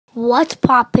What's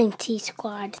poppin',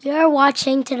 T-Squad? You're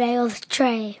watching Today with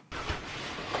Trey.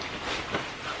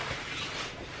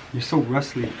 You're so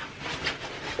rustly.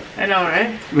 I know,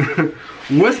 right?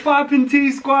 What's poppin',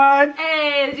 T-Squad?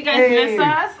 Hey, did you guys miss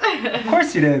us? Of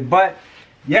course you did, but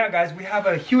yeah, guys, we have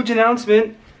a huge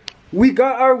announcement. We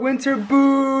got our winter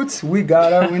boots. We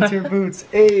got our winter boots.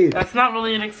 Hey. That's not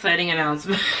really an exciting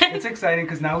announcement. It's exciting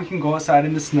because now we can go outside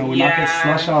in the snow and not get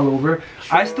slush all over. True.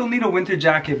 I still need a winter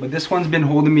jacket, but this one's been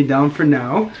holding me down for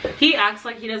now. He acts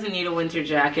like he doesn't need a winter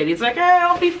jacket. He's like,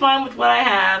 I'll be fine with what I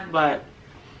have, but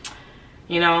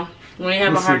you know, when you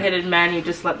have a hard-headed man, you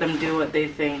just let them do what they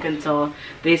think until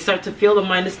they start to feel the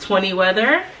 -20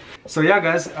 weather. So yeah,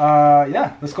 guys,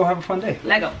 yeah, let's go have a fun day.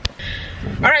 Let go.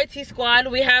 All right, T-Squad,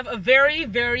 we have a very,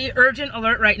 very urgent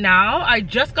alert right now. I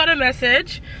just got a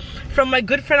message from my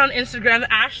good friend on Instagram,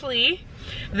 Ashley,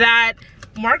 that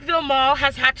Markville Mall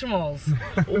has Hatchimals.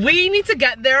 We need to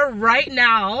get there right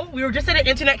now. We were just at an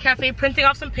internet cafe printing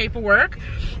off some paperwork,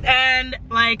 and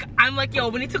like, I'm like, yo,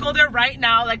 we need to go there right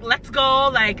now. Like, let's go.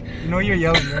 Like, you know you're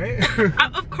yelling, right?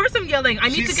 Of course I'm yelling. I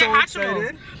need to get Hatchimals.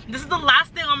 Excited. This is the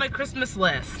last thing on my Christmas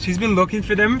list. She's been looking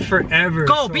for them forever.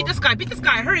 Go, beat this guy, beat this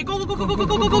guy. Hurry, go, go, go, go, go,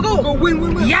 go, go, go, go. Go, win,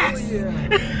 win, win. Yes!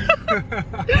 Oh, yeah.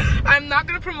 I'm not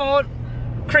gonna promote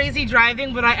crazy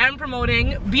driving, but I am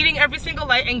promoting beating every single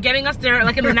light and getting us there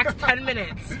like in the next 10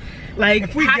 minutes. Like,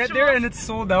 if we get there and it's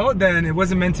sold out, then it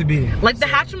wasn't meant to be. Like, the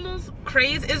Hatchimals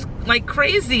craze is like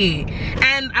crazy.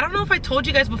 And I don't know if I told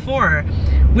you guys before,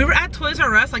 we were at Toys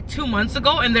R Us like 2 months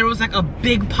ago and there was like a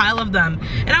big pile of them.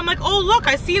 And I'm like, oh look,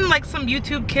 I seen like some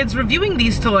YouTube kids reviewing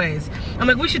these toys. I'm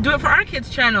like, we should do it for our kids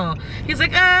channel. He's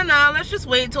like, nah, let's just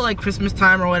wait till like Christmas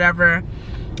time or whatever.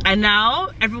 And now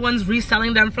everyone's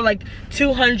reselling them for like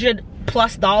 $200+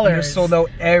 They're sold out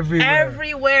everywhere.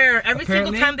 Everywhere. Every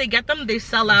single time they get them, they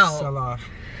sell out. Sell off.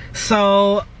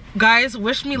 So guys,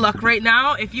 wish me luck right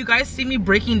now. If you guys see me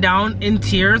breaking down in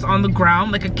tears on the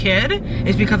ground like a kid,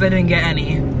 it's because I didn't get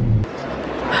any.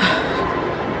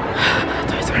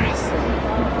 Toys R Us.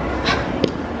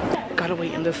 Gotta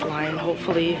wait in this line.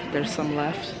 Hopefully there's some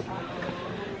left.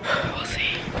 We'll see.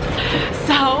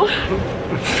 So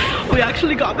we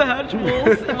actually got the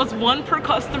Hatchimals. It was one per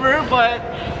customer, but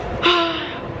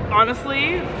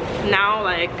honestly, now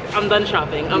like I'm done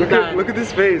shopping. I'm done. Look at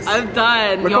this face. I'm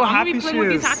done. Look yo, how I'm happy gonna be playing she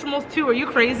with is. these Hatchimals too. Are you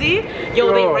crazy?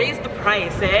 Yo, they raised the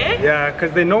price, eh? Yeah,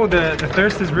 because they know the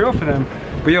thirst is real for them.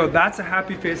 But yo, that's a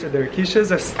happy face right there.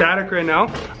 Keisha's ecstatic right now.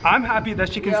 I'm happy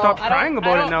that she can stop crying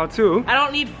about it now too. I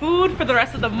don't need food for the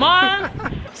rest of the month.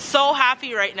 So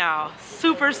happy right now.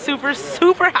 Super, super,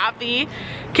 super happy.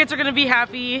 Kids are gonna be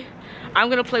happy. I'm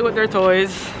gonna play with their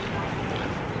toys.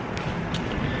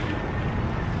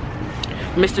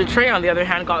 Mr. Trey, on the other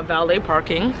hand, got valet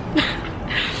parking.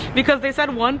 Because they said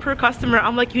one per customer.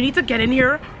 I'm like, you need to get in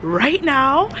here right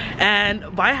now and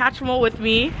buy a Hatchimal with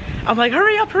me. I'm like,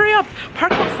 hurry up,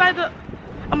 park outside the,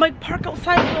 I'm like, park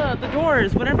outside the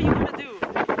doors, whatever you gotta do.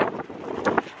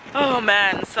 Oh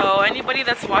man, so anybody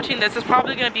that's watching this is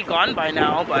probably gonna be gone by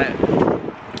now, but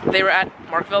they were at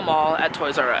Markville Mall at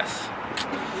Toys R Us.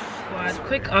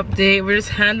 Quick update, we're just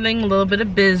handling a little bit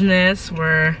of business.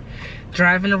 We're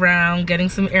driving around, getting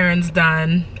some errands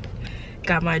done.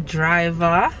 Got my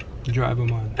driver. Drive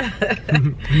him on.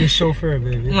 Your chauffeur,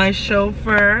 baby. My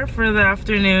chauffeur for the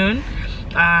afternoon.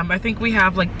 I think we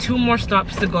have like 2 more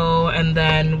stops to go and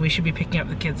then we should be picking up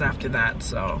the kids after that,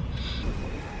 so.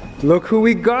 Look who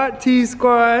we got,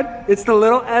 T-Squad. It's the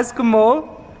little Eskimo,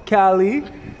 Callie.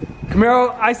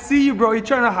 Camaro, I see you, bro. You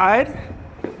trying to hide?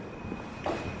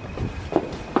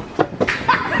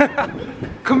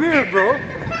 Come here, bro.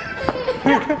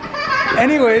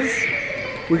 Anyways,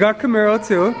 we got Camaro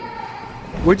too.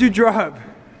 What'd you drop?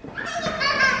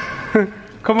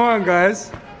 Come on,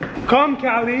 guys. Come,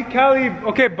 Callie. Callie,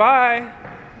 okay, bye.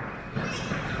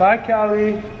 Bye,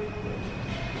 Callie.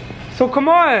 So come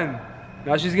on.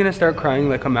 Now she's gonna start crying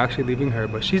like I'm actually leaving her,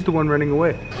 but she's the one running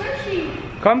away. Where is she?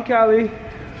 Come, Callie.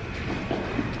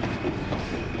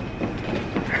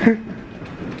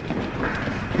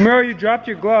 Camaro, you dropped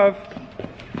your glove.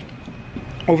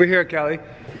 Over here, Callie.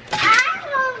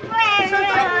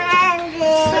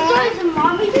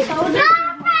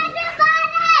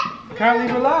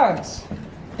 Callie, relax.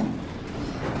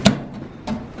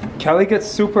 Callie gets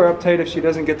super uptight if she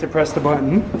doesn't get to press the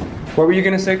button. What were you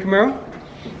gonna say, Camaro?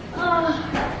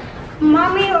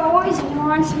 Mommy always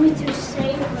wants me to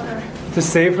save her. To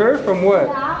save her from what?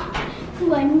 Yeah.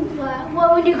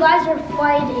 When you guys are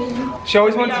fighting. She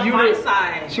always wants you to.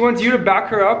 She wants you to back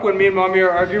her up when me and Mommy are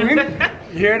arguing.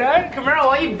 You hear that? Camaro,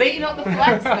 why are you baiting out the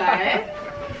flex guy?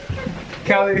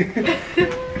 Callie.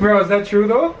 Camaro, is that true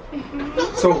though?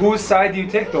 So whose side do you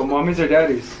take though, mommy's or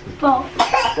daddy's? Both.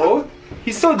 Both?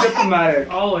 He's so diplomatic.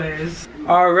 Always.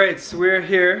 Alright, so we're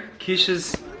here.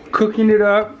 Keisha's cooking it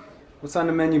up. What's on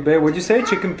the menu, babe? What'd you say?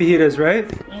 Chicken fajitas, right?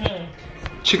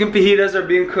 Chicken fajitas are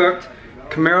being cooked.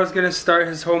 Camaro's gonna start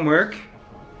his homework.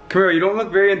 Camaro, you don't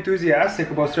look very enthusiastic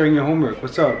about starting your homework.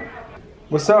 What's up?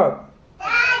 What's up?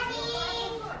 Daddy.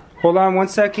 Hold on 1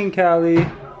 second, Callie.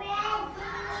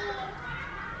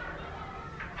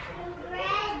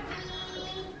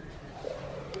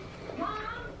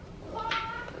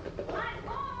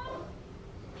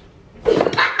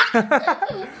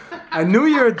 I knew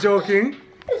you were joking.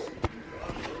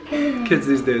 Kids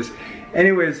these days.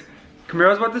 Anyways,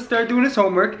 Camaro's about to start doing his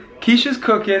homework. Keisha's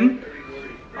cooking.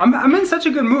 I'm in such a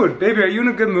good mood. Baby, are you in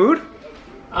a good mood?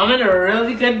 I'm in a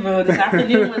really good mood. This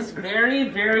afternoon was very,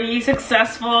 very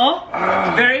successful.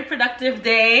 Very productive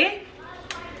day.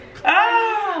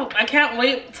 Oh, I can't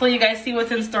wait till you guys see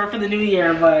what's in store for the new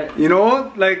year, but... You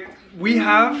know, like, we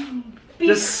have...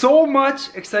 There's so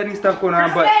much exciting stuff going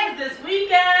on, but... Christmas is this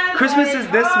weekend! Christmas is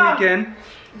this weekend.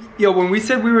 Yo, when we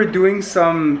said we were doing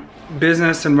some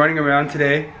business and running around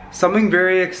today, something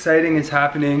very exciting is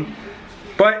happening.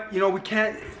 But, you know, we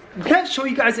can't show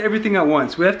you guys everything at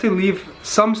once. We have to leave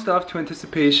some stuff to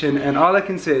anticipation, and all I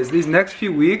can say is these next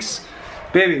few weeks,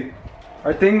 baby,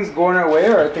 are things going our way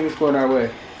or are things going our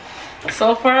way?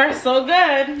 So far, so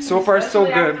good. So far, so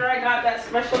good. After I got that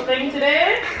special thing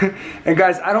today. And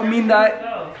guys, I don't mean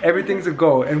that everything's a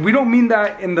go. And we don't mean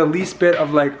that in the least bit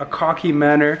of like a cocky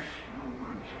manner.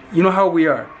 You know how we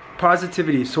are.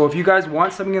 Positivity. So if you guys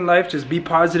want something in life, just be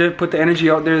positive. Put the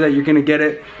energy out there that you're gonna get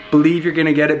it. Believe you're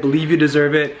gonna get it. Believe you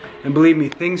deserve it. And believe me,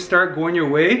 things start going your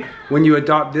way when you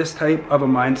adopt this type of a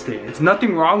mind state. It's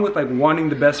nothing wrong with like wanting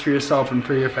the best for yourself and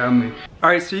for your family.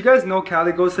 Alright, so you guys know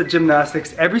Callie goes to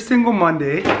gymnastics every single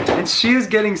Monday, and she is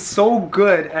getting so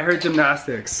good at her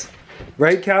gymnastics.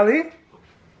 Right, Callie?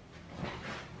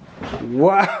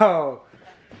 Wow.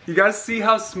 You guys see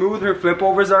how smooth her flip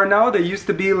overs are now? They used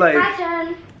to be like,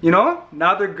 you know,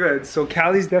 now they're good. So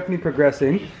Callie's definitely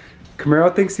progressing.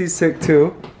 Camaro thinks he's sick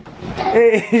too.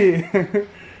 Hey,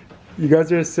 you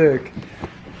guys are sick.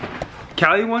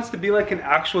 Callie wants to be like an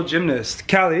actual gymnast.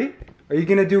 Callie, are you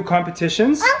gonna do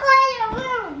competitions? I'm going to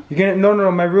your room. You're gonna,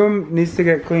 no, my room needs to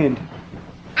get cleaned.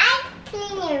 I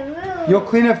clean your room. You'll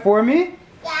clean it for me?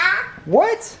 Yeah.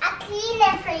 What? I clean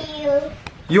it for you.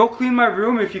 You'll clean my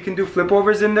room if you can do flip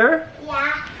overs in there?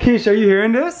 Yeah. Keish, are you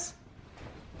hearing this?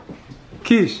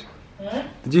 Keish,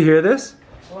 did you hear this?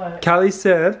 What? Callie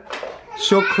said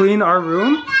she'll clean our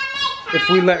room if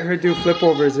we let her do flip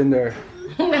overs in there.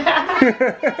 What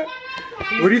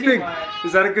do you think?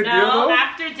 Is that a good deal No, though?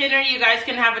 after dinner you guys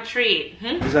can have a treat.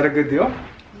 Is that a good deal? I'm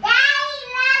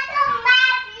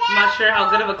not sure how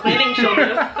good of a cleaning she'll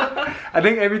do. I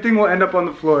think everything will end up on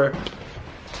the floor.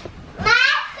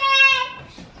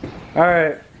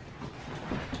 Alright.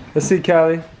 Let's see,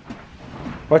 Callie.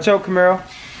 Watch out, Camaro.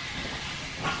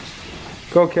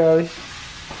 Go, Callie.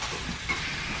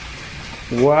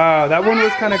 Wow, that one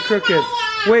was kind of crooked.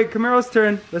 Wait, Camaro's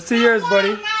turn. Let's see yours,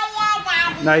 buddy.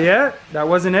 Not yet? That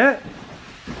wasn't it?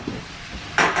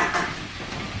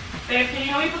 Babe, can you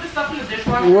help me put this stuff in the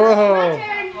dishwasher? Whoa.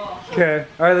 Okay.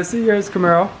 Alright, let's see yours,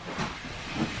 Camaro.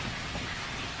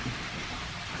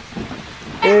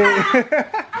 Hey.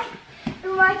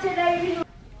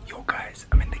 Yo guys,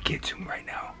 I'm in the kids' room right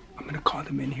now. I'm gonna call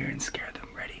them in here and scare them.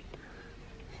 Ready?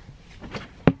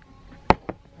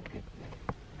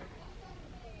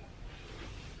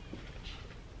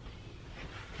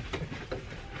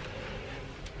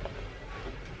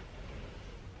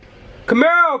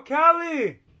 Camaro,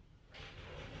 Callie!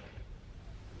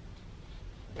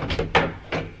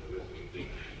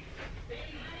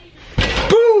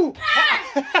 Boo!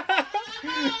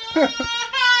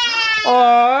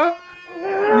 Aww.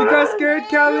 You got scared,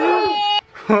 Callie?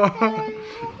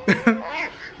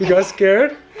 You got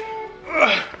scared?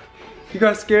 You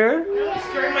got scared? I'm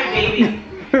scaring my baby.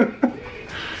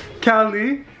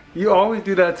 Callie, you always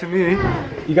do that to me.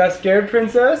 You got scared,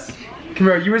 princess? Come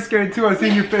here, you were scared too, I see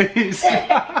your face.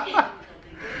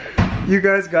 You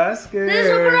guys got scared. This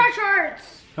is what our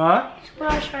shorts. Huh?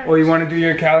 Our shorts. Oh, you want to do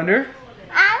your calendar?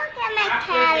 I look at my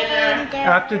calendar.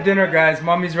 After dinner, guys.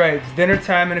 Mommy's right. It's dinner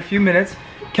time in a few minutes.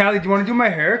 Callie, do you want to do my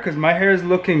hair? Because my hair is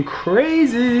looking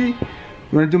crazy. You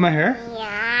want to do my hair?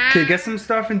 Yeah. Okay, get some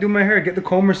stuff and do my hair. Get the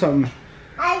comb or something.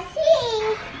 I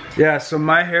see. Yeah, so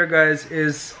my hair, guys,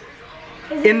 is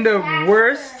in the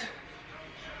worst,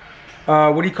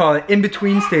 what do you call it? In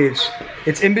between stage.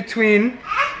 It's in between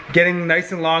getting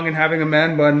nice and long and having a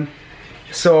man bun.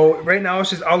 So right now it's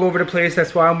just all over the place.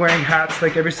 That's why I'm wearing hats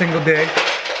like every single day.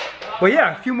 But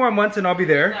yeah, a few more months and I'll be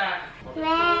there. When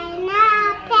I'm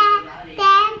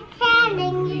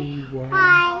telling you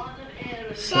why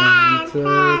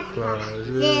Santa Claus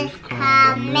is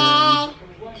coming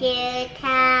to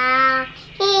town.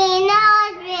 He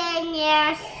knows when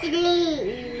you're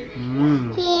asleep.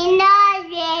 He knows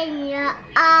when you're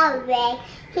awake.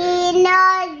 He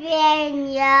knows when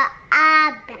you're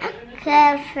up.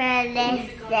 Good for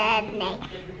listening.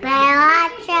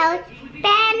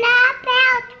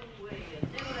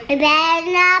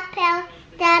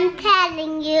 I'm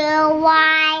telling you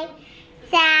why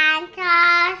Santa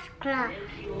Claus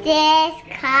is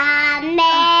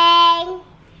coming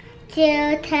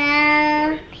to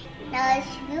town. No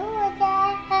children.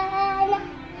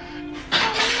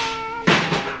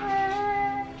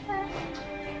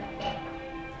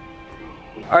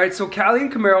 Alright, so Callie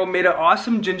and Camaro made an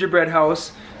awesome gingerbread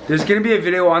house. There's gonna be a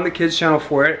video on the kids channel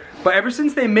for it. But ever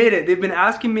since they made it, they've been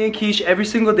asking me and Keish every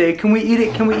single day, can we eat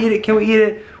it, can we eat it, can we eat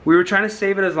it? We were trying to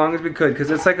save it as long as we could because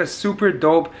it's like a super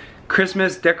dope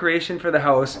Christmas decoration for the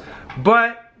house.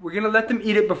 But we're gonna let them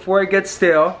eat it before it gets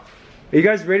stale. Are you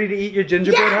guys ready to eat your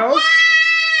gingerbread house?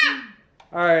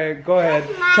 Alright, go ahead.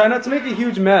 Try not to make a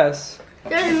huge mess.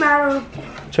 Doesn't matter.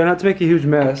 Try not to make a huge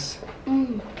mess.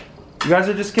 You guys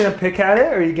are just gonna pick at it,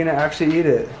 or are you gonna actually eat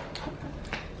it?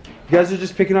 You guys are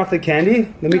just picking off the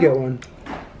candy? Let me get one.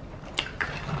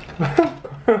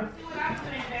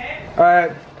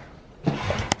 Alright.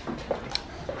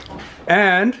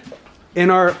 And in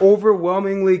our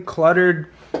overwhelmingly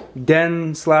cluttered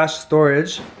den slash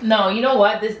storage. No, you know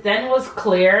what? This den was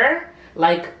clear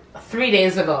like 3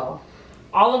 days ago.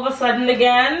 All of a sudden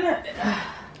again.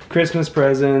 Christmas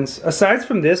presents. Aside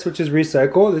from this, which is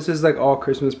recycle, this is like all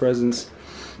Christmas presents.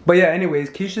 But yeah, anyways,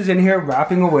 Keisha's in here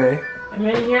wrapping away. I'm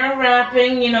in here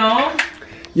wrapping, you know.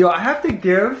 Yo, I have to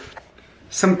give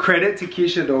some credit to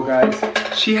Keisha though, guys.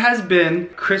 She has been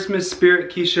Christmas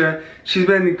spirit Keisha. She's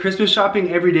been Christmas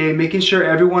shopping every day, making sure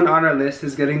everyone on our list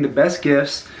is getting the best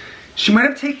gifts. She might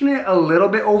have taken it a little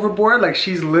bit overboard, like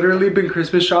she's literally been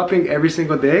Christmas shopping every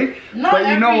single day. Not but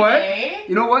you know what? Day.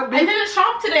 You know what, babe? I didn't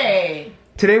shop today.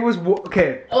 Today was,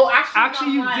 okay. Oh,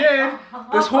 actually you did.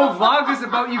 This whole vlog is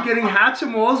about you getting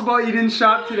Hatchimals, but you didn't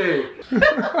shop today.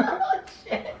 Oh,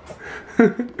 shit.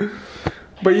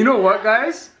 But you know what,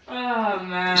 guys? Oh,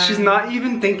 man. She's not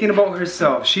even thinking about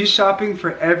herself. She's shopping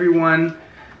for everyone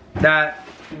that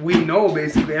we know,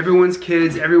 basically. Everyone's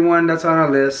kids, everyone that's on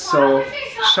our list. So,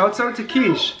 shouts out to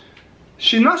Keish.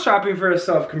 She's not shopping for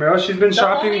herself, Camaro. She's been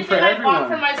shopping for everyone. The only thing I bought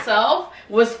for myself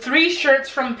was 3 shirts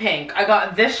from Pink. I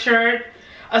got this shirt,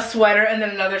 a sweater, and then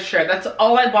another shirt. That's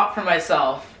all I bought for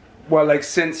myself. Well, like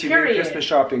since you did Christmas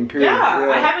shopping, period. Yeah,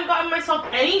 I haven't gotten myself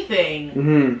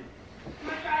anything.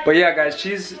 But yeah, guys,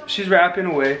 she's wrapping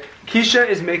away. Keisha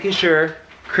is making sure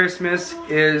Christmas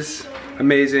is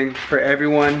amazing for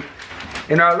everyone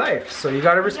in our life. So you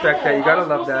gotta respect that. You gotta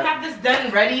love that. I was supposed to have this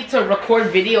done ready to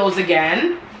record videos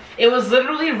again. It was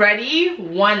literally ready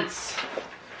once.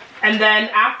 And then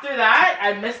after that,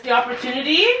 I missed the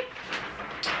opportunity.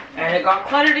 And it got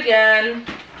cluttered again.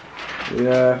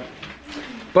 Yeah.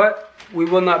 But we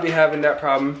will not be having that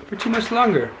problem for too much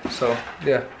longer. So,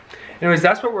 yeah. Anyways,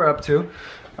 that's what we're up to.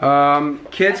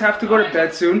 Kids have to go to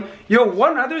bed soon. Yo,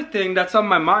 one other thing that's on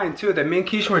my mind too that me and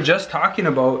Keisha were just talking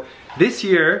about. This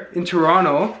year in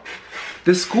Toronto,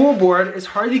 the school board is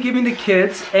hardly giving the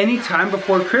kids any time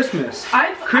before Christmas.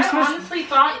 I honestly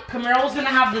thought Camaro was gonna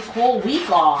have this whole week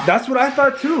off. That's what I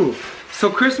thought too. So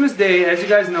Christmas Day, as you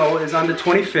guys know, is on the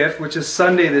 25th, which is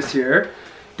Sunday this year.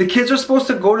 The kids are supposed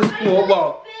to go to school.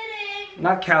 Well,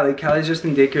 not Callie. Callie's just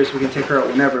in daycare, so we can take her out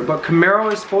whenever. But Camaro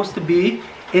is supposed to be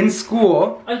in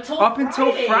school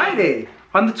until Friday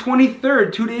on the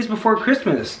 23rd, 2 days before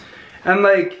Christmas. And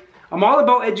like, I'm all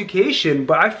about education,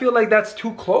 but I feel like that's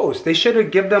too close. They should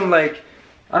have given them like,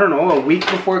 I don't know, a week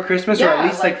before Christmas, or at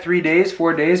least like 3 days,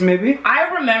 4 days maybe. I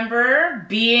remember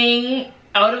being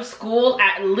out of school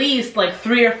at least like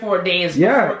 3 or 4 days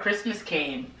before Christmas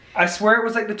came. I swear it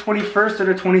was like the 21st or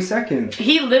the 22nd.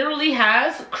 He literally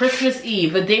has Christmas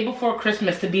Eve, the day before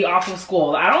Christmas, to be off of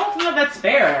school. I don't think that's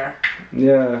fair.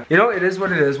 Yeah. You know, it is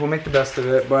what it is. We'll make the best of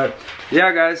it. But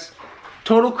yeah, guys,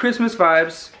 total Christmas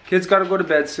vibes. Kids gotta go to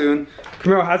bed soon.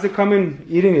 Camaro, how's it coming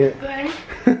eating it?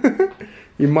 Good.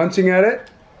 You munching at it?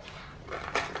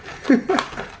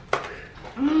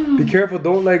 Be careful,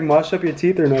 don't like mush up your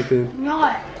teeth or nothing.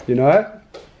 Not. You not?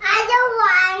 I don't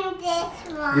want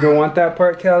this one. You don't want that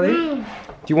part, Callie? Do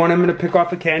you want him to pick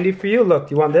off a candy for you? Look,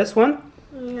 do you want this one?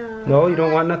 No. No, you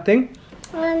don't want nothing?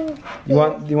 You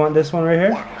want this one right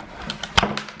here?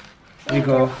 There you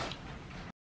go.